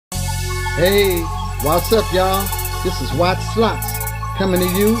Hey, what's up, y'all? This is Watts Slots coming to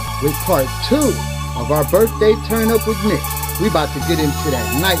you with part 2 of our birthday turn up with Nick. We about to get into that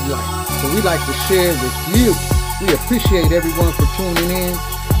nightlife, so we like to share with you. We appreciate everyone for tuning in.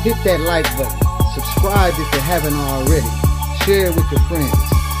 Hit that like button. Subscribe if you haven't already. Share with your friends.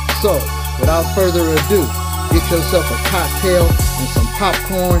 So, without further ado, get yourself a cocktail and some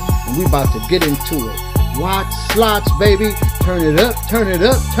popcorn, and we about to get into it. Watts Slots, baby. Turn it up, turn it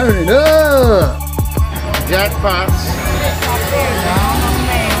up, turn it up. Jackpots.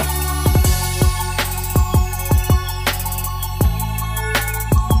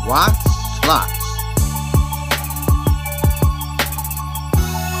 Watts Slots.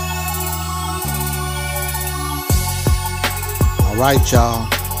 All right, y'all.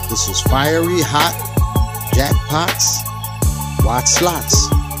 This is fiery hot jackpots. Watts Slots.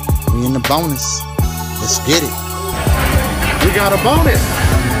 We in the bonus. Let's get it. We got a bonus.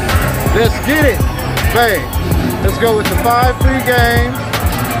 Let's get it. Bang. Let's go with the 5 free games.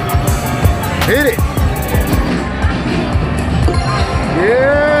 Hit it.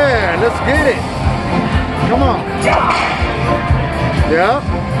 Yeah, let's get it. Come on. Yep.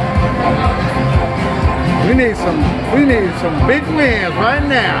 We need some big wins right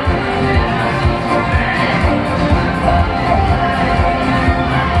now.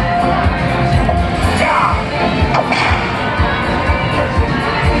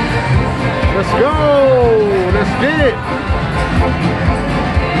 Let's go! Let's get it!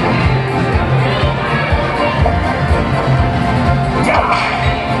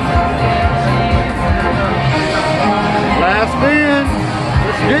 Last spin!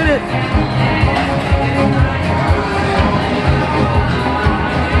 Let's get it!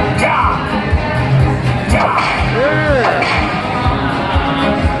 Yeah!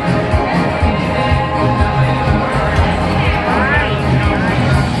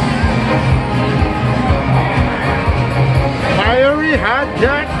 Hot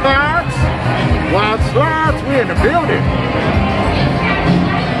jackpots, Watts Slots, we in the building.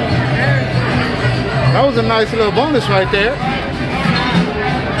 That was a nice little bonus right there.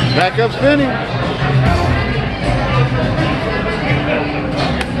 Back up spinning.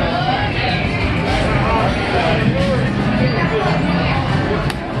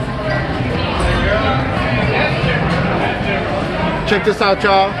 Check this out,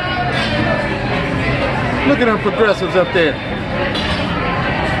 y'all. Look at them progressives up there.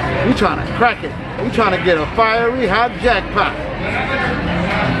 We trying to crack it. We trying to get a fiery hot jackpot.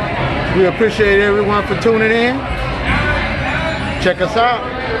 We appreciate everyone for tuning in. Check us out.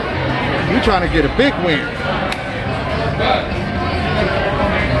 We trying to get a big win.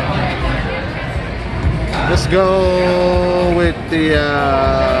 Let's go with the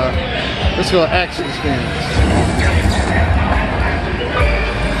let's go action spins.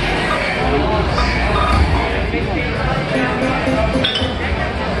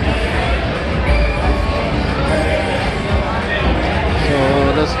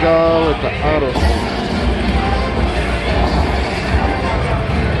 Let's go with the auto spin.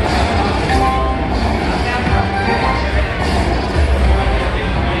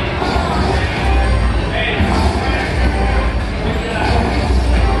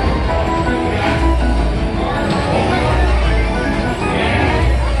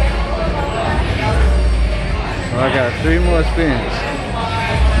 So I got 3 more spins.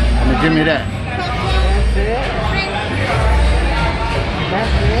 Give me that.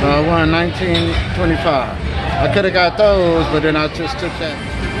 So I won $19.25. I could have got those, but then I just took that.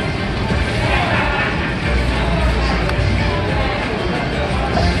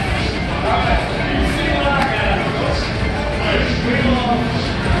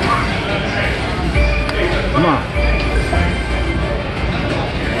 Come on.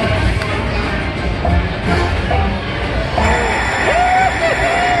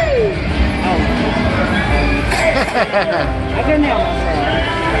 I couldn't help myself.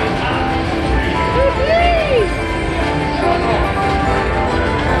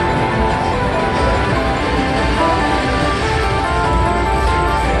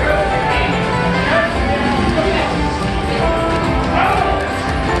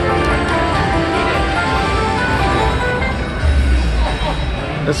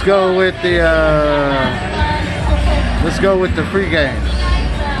 Let's go with the free games.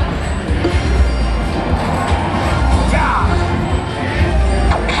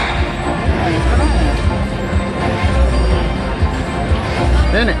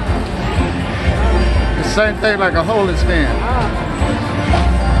 Spin it. The same thing like a holding spin.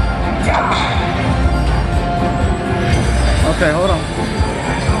 Okay, hold on.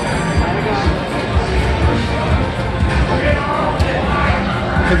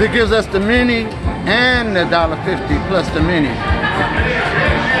 Because it gives us the mini and the $1.50 plus the mini.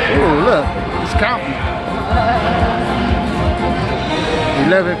 Oh, look, it's counting.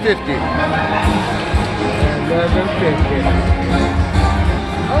 $11.50. $11.50.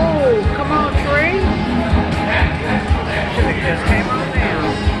 Oh, come on, Tree. Should have just came on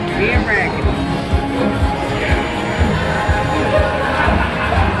down. Being raggedy.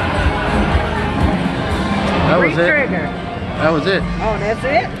 That was it. Trigger. That was it. Oh, that's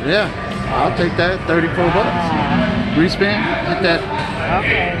it? Yeah, I'll take that. 34 bucks. Respin, hit that.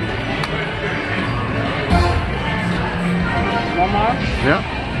 Okay. One more? Yeah.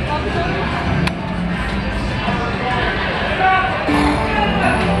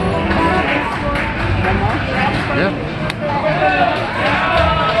 One more? Yeah.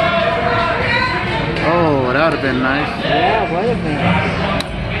 Oh, that would have been nice. Yeah, would have been. Yeah.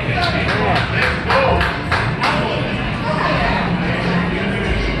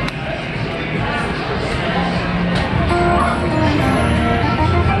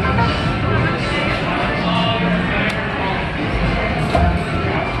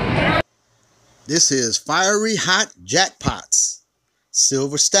 This is Fiery Hot Jackpots.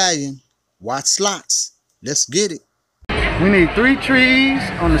 Silver Stallion. Watch slots. Let's get it. We need 3 trees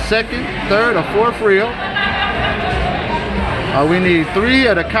on the 2nd, 3rd, or 4th reel. We need 3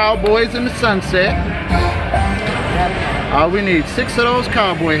 of the Cowboys in the Sunset. We need 6 of those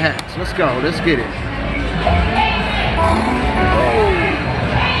cowboy hats. Let's go. Let's get it.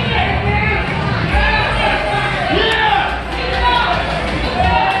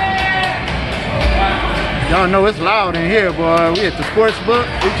 Y'all know it's loud in here, boy. We at the sports book.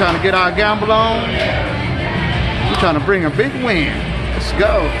 We trying to get our gamble on. We trying to bring a big win. Let's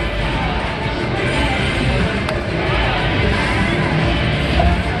go.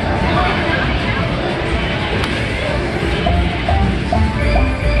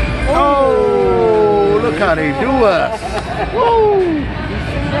 Oh, look how they do us. Woo! You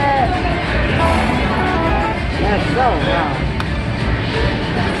see that? That's so loud.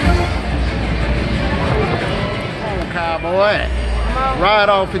 Cowboy, ride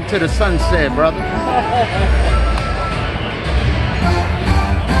off into the sunset, brother.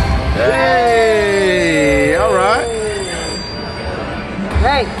 Hey, all right.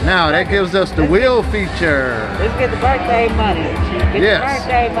 Great. Now that gives us the wheel feature. Let's get the birthday money. Get Yes. the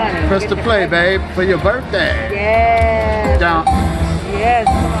birthday money. Press Get the play, babe, for your birthday. Yes. Down. Yes,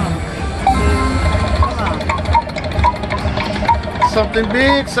 come on. Something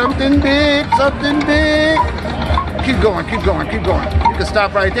big, something big, something big. Keep going, keep going, keep going. You can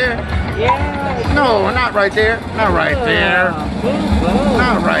stop right there. Yeah. No, not right there. Not right there. Boo-boo.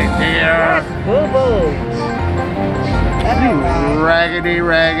 Not right there. That's boo-boo. You raggedy,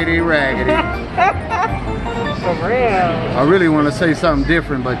 raggedy, raggedy. For real. I really want to say something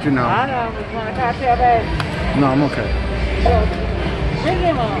different, but you know. I don't just want a cocktail, babe. No, I'm okay. Bring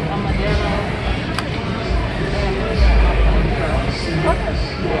him on my demo.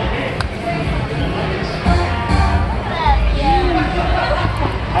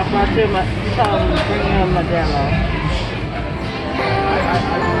 I thought you told him to bring him my demo.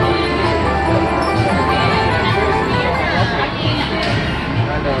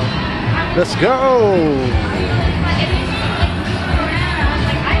 Let's go.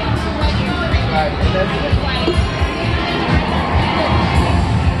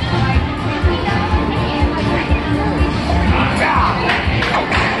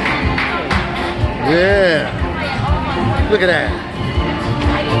 Yeah. Look at that.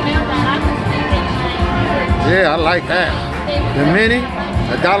 Yeah, I like that. The mini,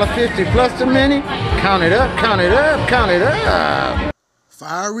 $1.50 plus the mini. Count it up, count it up, count it up.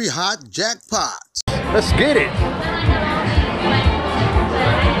 Fiery Hot Jackpots. Let's get it.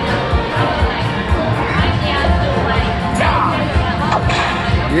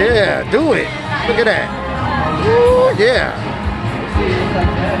 Yeah, do it. Look at that. Ooh, yeah.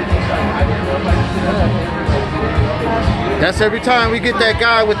 That's every time we get that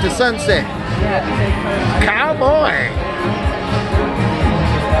guy with the sunset. Cowboy.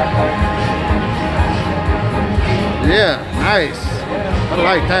 Yeah, nice. I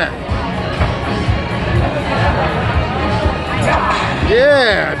like that.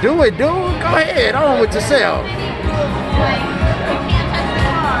 Yeah, do it, dude. Go ahead, on with yourself.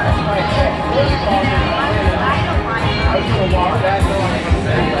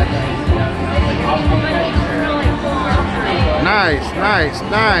 Nice, nice,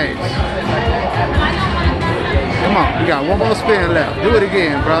 nice. Come on, we got one more spin left. Do it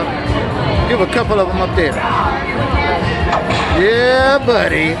again, bro. Give a couple of them up there. Yeah,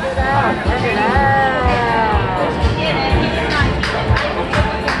 buddy.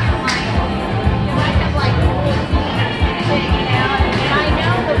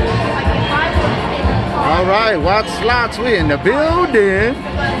 right, Watts Slots, we in the building.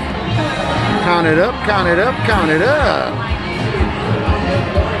 Count it up, count it up, count it up.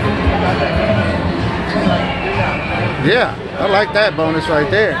 Yeah, I like that bonus right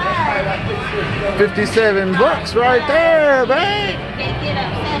there. 57 bucks right there, babe.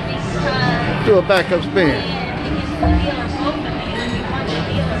 Do a backup spin.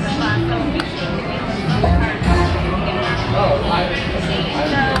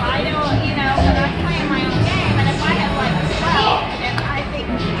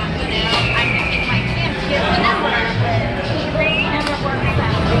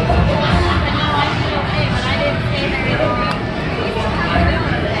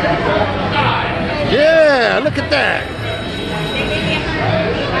 Yeah, look at that.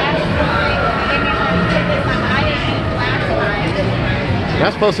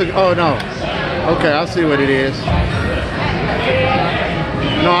 That's supposed to, oh no. Okay, I'll see what it is.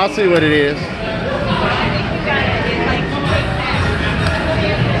 No, I'll see what it is.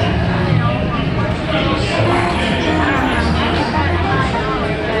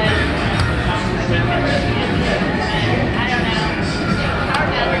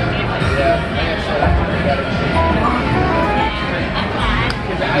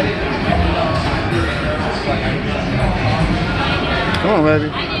 Come on, baby.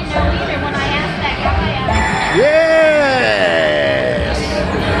 Yes!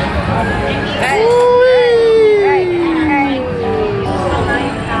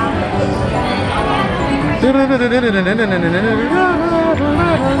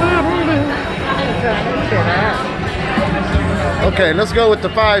 Okay, let's go with the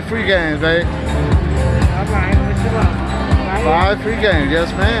 5 free games, babe. Alright, what you want? 5 free games,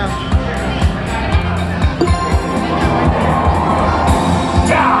 yes ma'am.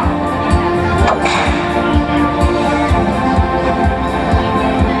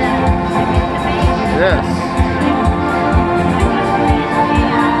 Yes.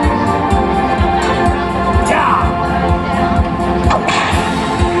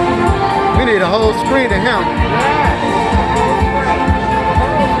 We need a whole screen of him.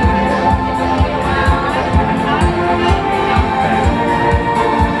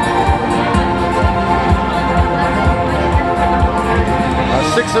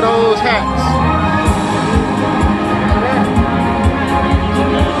 Six of those hats.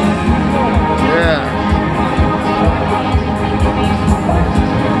 Yeah.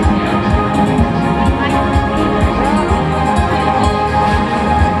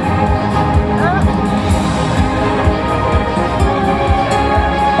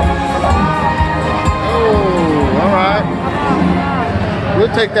 Oh, all right.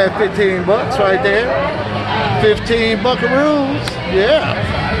 We'll take that 15 bucks right there. 15 buckaroos. Yeah.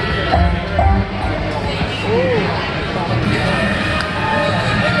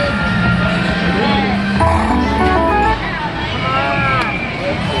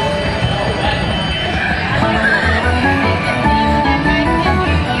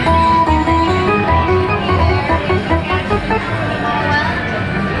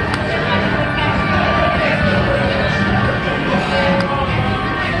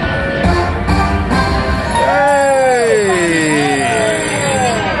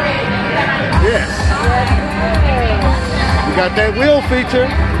 Got that wheel feature.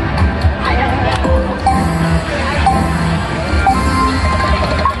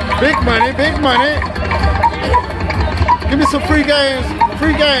 Big money, big money. Give me some free games,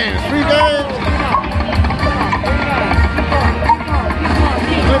 free games, free games.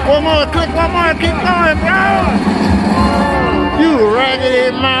 Click one more, keep going, bro. You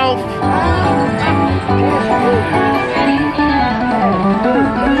raggedy mouth.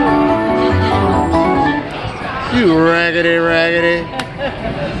 You raggedy, raggedy.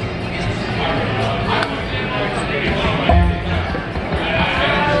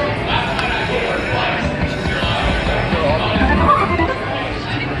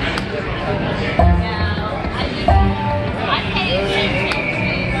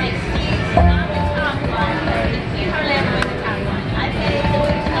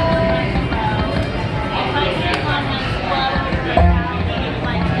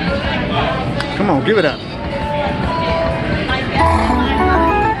 Come on, give it up.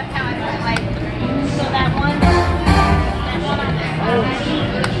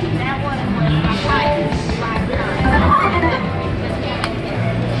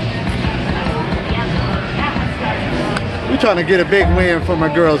 We're trying to get a big win for my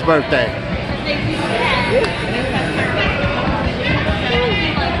girl's birthday.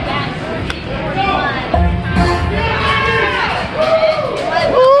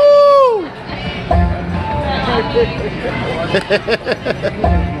 Woo!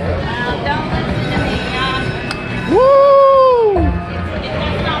 Don't listen to me, y'all. Woo!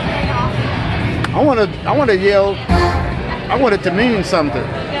 I wanna yell. I want it to mean something.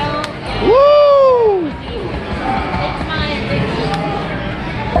 Woo!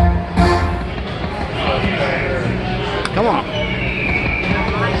 Come on.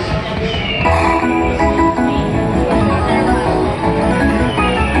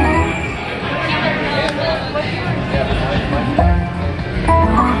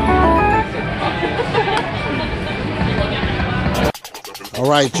 All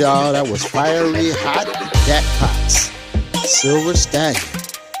right, y'all, that was Fiery Hot Jackpots. Silver Stallion.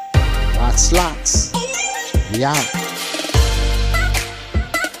 Hot Slots. We out.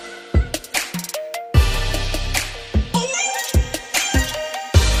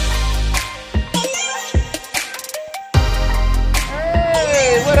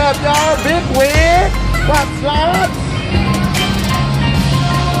 Hey, what up, y'all? Big Wig. Hot Slots.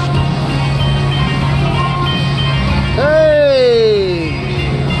 Hey.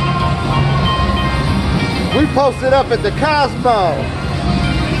 We posted up at the Cosmo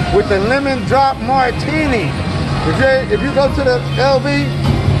with the lemon drop martini. If you go to the LV,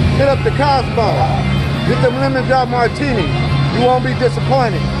 hit up the Cosmo. Get them lemon drop martini. You won't be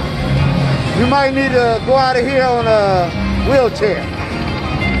disappointed. You might need to go out of here on a wheelchair.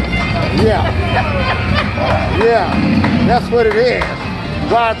 Yeah. Yeah, that's what it is.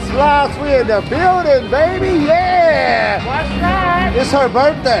 Hot Slots, we in the building, baby. Yeah. What's that? It's her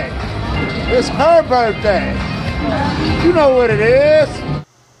birthday. It's her birthday. You know what it is.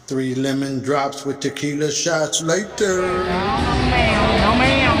 3 lemon drops with tequila shots later. No, ma'am. No,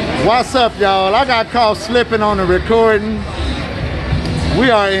 ma'am. What's up, y'all? I got caught slipping on the recording. We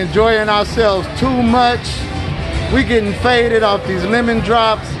are enjoying ourselves too much. We getting faded off these lemon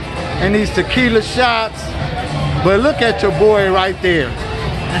drops and these tequila shots. But look at your boy right there.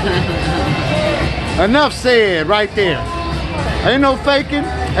 Enough said right there. Ain't no faking,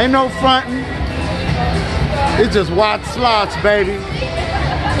 ain't no fronting. It's just Hot Slots, baby.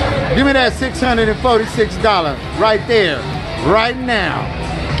 Give me that $646 right there, right now.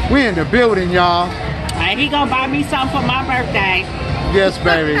 We in the building, y'all. Hey, he gonna buy me something for my birthday. Yes,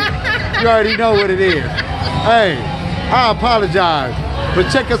 baby. You already know what it is. Hey, I apologize, but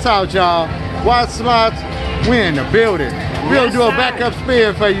check us out, y'all. Hot Slots, we in the building. We'll do a backup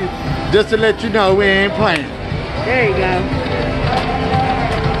spin for you, just to let you know we ain't playing. There you go.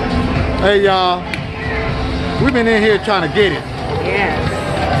 Hey, y'all. We've been in here trying to get it. Yes.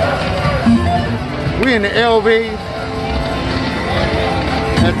 We in the LV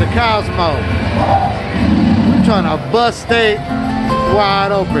at the Cosmo. We're trying to bust steak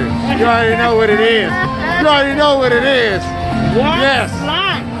wide open. You already know what it is. You already know what it is. Yes.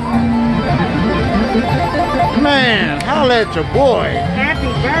 Man, holla at your boy.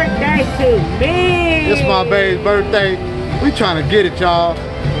 Happy birthday to me. It's my baby's birthday. We trying to get it, y'all.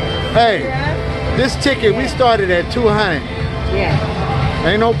 Hey, this ticket, we started at 200. Yeah.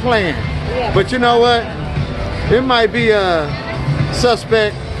 Ain't no playing. Yeah. But you know what? It might be a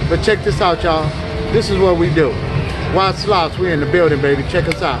suspect, but check this out, y'all. This is what we do. Hot Slots, we in the building, baby. Check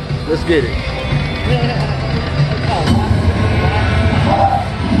us out. Let's get it.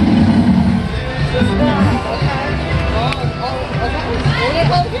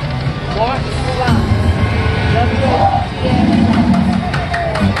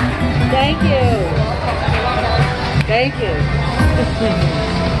 Thank you. Thank you.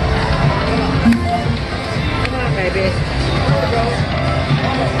 Come on, baby.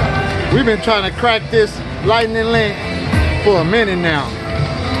 We've been trying to crack this lightning link for a minute now.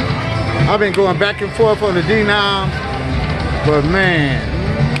 I've been going back and forth on the D9, but man,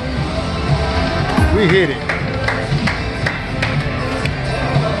 we hit it.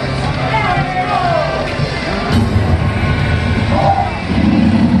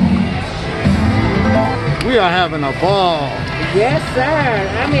 We are having a ball. Yes, sir.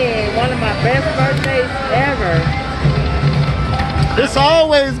 I mean, one of my best birthdays ever. It's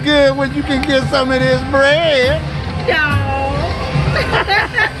always good when you can get some of this bread. No.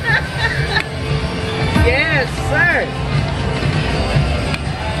 Yes, sir.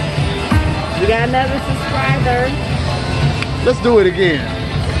 We got another subscriber. Let's do it again.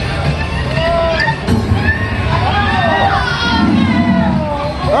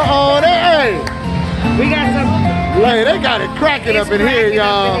 Uh-oh, hey. We got some. Hey, they got it cracking up in here,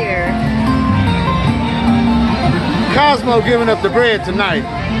 y'all. Cosmo giving up the bread tonight.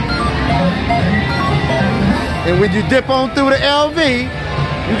 And when you dip on through the LV,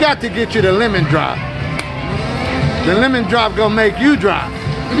 you got to get you the lemon drop. The lemon drop gonna make you drop.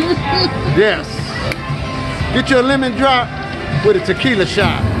 Yes. Get your lemon drop with a tequila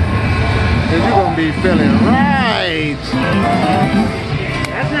shot. then you're gonna be feeling right.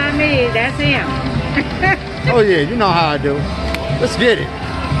 That's not me, that's him. Oh yeah, you know how I do. Let's get it.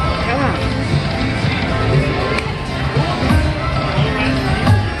 Come on.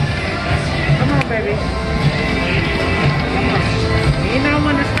 Come on, baby. Come on. You know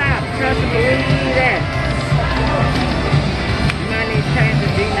when to stop. Trust and believe that. You might need to change the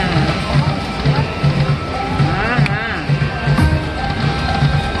D9.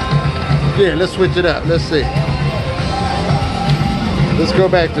 Yeah, let's switch it up. Let's see. Let's go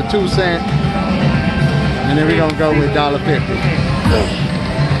back to 2 cents. And then we're gonna go with $1.50.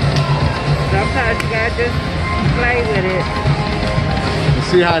 Sometimes you gotta just play with it. Let's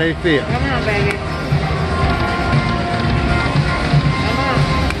see how they feel. Come on, baby. Come on.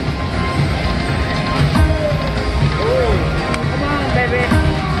 Ooh. Come on, baby.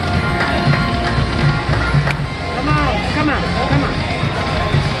 Come on, come on, come on.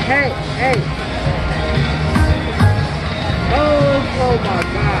 Hey, hey. Oh my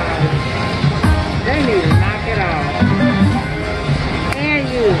God. They need to knock it off. And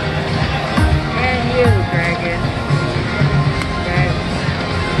you, Dragon. Okay.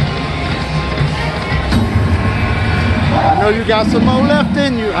 I know you got some more left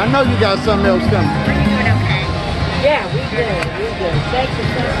in you. I know you got something else coming. Are you doing okay? Yeah, we good. Thank you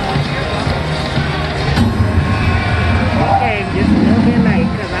so much. We came just a little bit late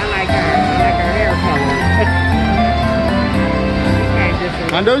because I like her hair color.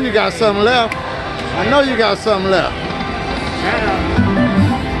 I know you got something left. I know you got something left.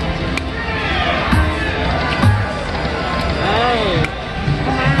 Oh,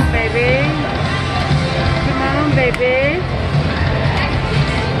 come on, baby. Come on, baby.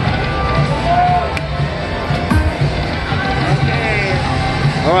 Okay.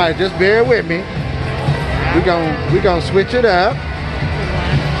 All right, just bear with me. We gonna switch it up.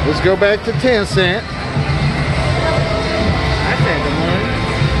 Let's go back to 10 cents. I said the one.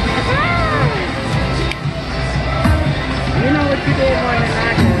 You know what you did more than I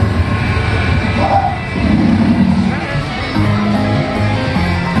do.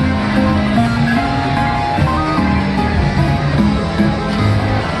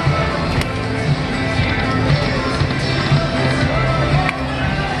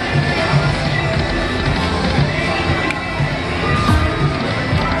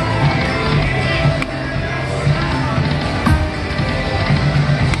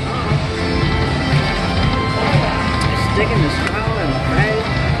 Sticking the straw in my face.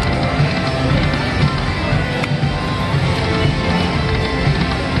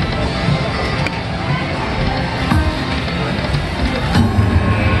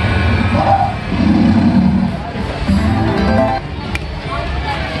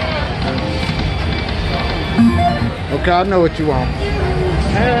 Okay, I know what you want.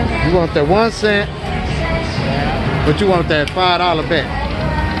 You want that 1 cent, but you want that $5 bet.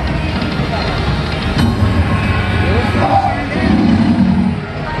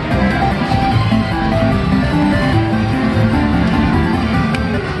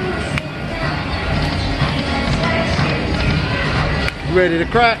 You ready to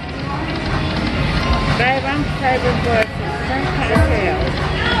crack? Babe, I'm saving for some cocktails.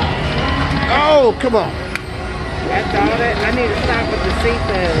 Oh, come on. That's all that. I need to stop with the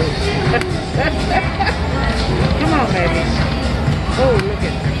seafood. Come on, baby. Oh, look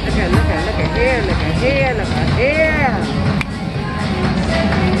at here, look at here.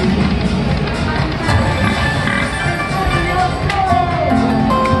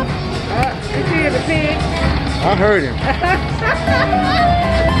 You see the pig? I heard him.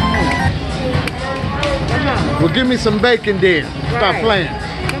 Come on. Well, give me some bacon then. Stop playing.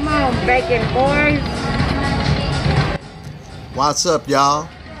 Come on, bacon boys. What's up, y'all?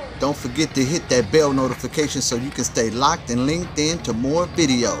 Don't forget to hit that bell notification so you can stay locked and linked in to more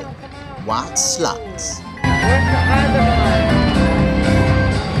video. Watch Slots. Where's the other one?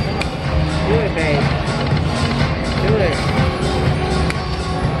 Do it, babe. Do it.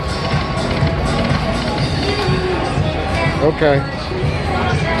 Okay.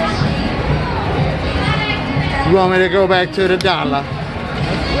 You want me to go back to the $1?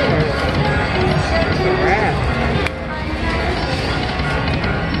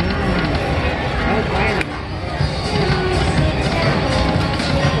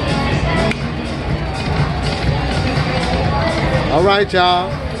 All right, y'all.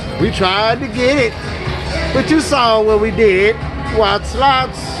 We tried to get it, but you saw what we did. Watch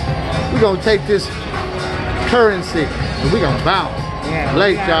Slots. We're gonna take this currency and we're gonna bounce. Yeah,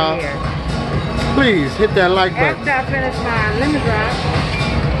 late, y'all. Please hit that like button. After I finish my lemon drop.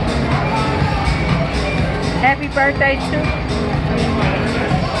 Happy birthday to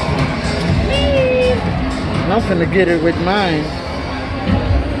And I'm finna get it with mine.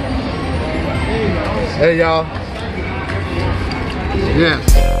 Hey, y'all.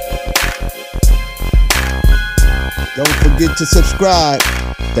 Yes. Don't forget to subscribe.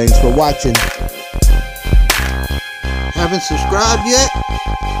 Thanks for watching. Haven't subscribed yet?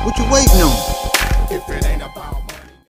 What you waiting on? If it ain't about